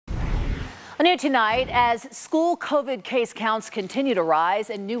New tonight, as school COVID case counts continue to rise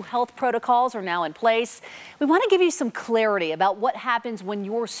and new health protocols are now in place, we want to give you some clarity about what happens when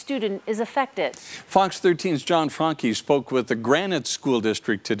your student is affected. Fox 13's John Franke spoke with the Granite School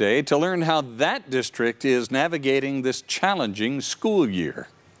District today to learn how that district is navigating this challenging school year.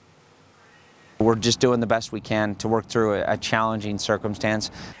 We're just doing the best we can to work through a challenging circumstance.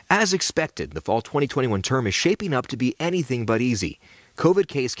 As expected, the fall 2021 term is shaping up to be anything but easy. COVID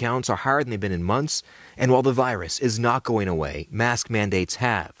case counts are higher than they've been in months, and while the virus is not going away, mask mandates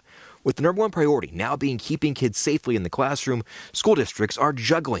have. With the number one priority now being keeping kids safely in the classroom, school districts are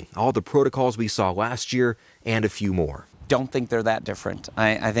juggling all the protocols we saw last year and a few more. Don't think they're that different.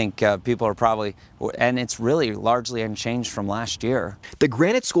 I think people are probably, and it's really largely unchanged from last year. The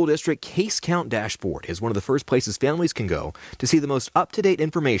Granite School District Case Count Dashboard is one of the first places families can go to see the most up-to-date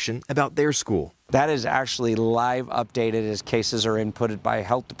information about their school. That is actually live updated as cases are inputted by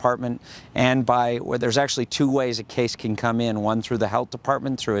health department and there's actually two ways a case can come in, one through the health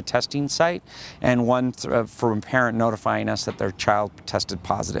department through a testing site and one from a parent notifying us that their child tested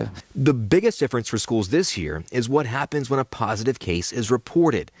positive. The biggest difference for schools this year is what happens when a positive case is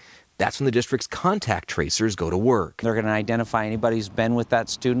reported. That's when the district's contact tracers go to work. They're going to identify anybody who's been with that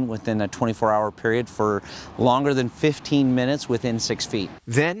student within a 24-hour period for longer than 15 minutes within 6 feet.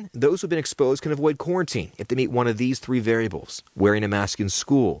 Then, those who've been exposed can avoid quarantine if they meet one of these three variables: wearing a mask in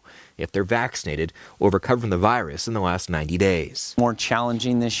school, if they're vaccinated, or recovered from the virus in the last 90 days. More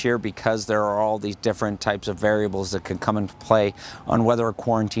challenging this year because there are all these different types of variables that could come into play on whether a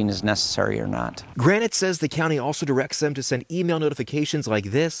quarantine is necessary or not. Granite says the county also directs them to send email notifications like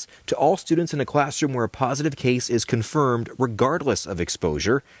this to all students in a classroom where a positive case is confirmed regardless of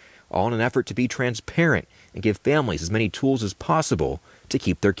exposure, all in an effort to be transparent and give families as many tools as possible to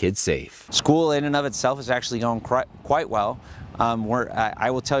keep their kids safe. School in and of itself is actually going quite well.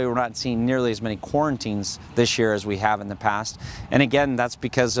 I will tell you we're not seeing nearly as many quarantines this year as we have in the past. And again, that's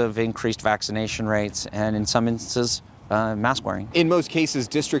because of increased vaccination rates and in some instances, mask wearing. In most cases,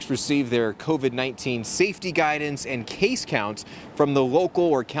 districts receive their COVID-19 safety guidance and case counts from the local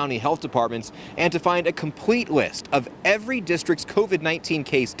or county health departments. And to find a complete list of every district's COVID-19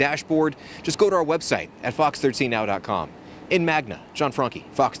 case dashboard, just go to our website at fox13now.com. In Magna, John Franke,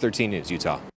 Fox 13 News, Utah.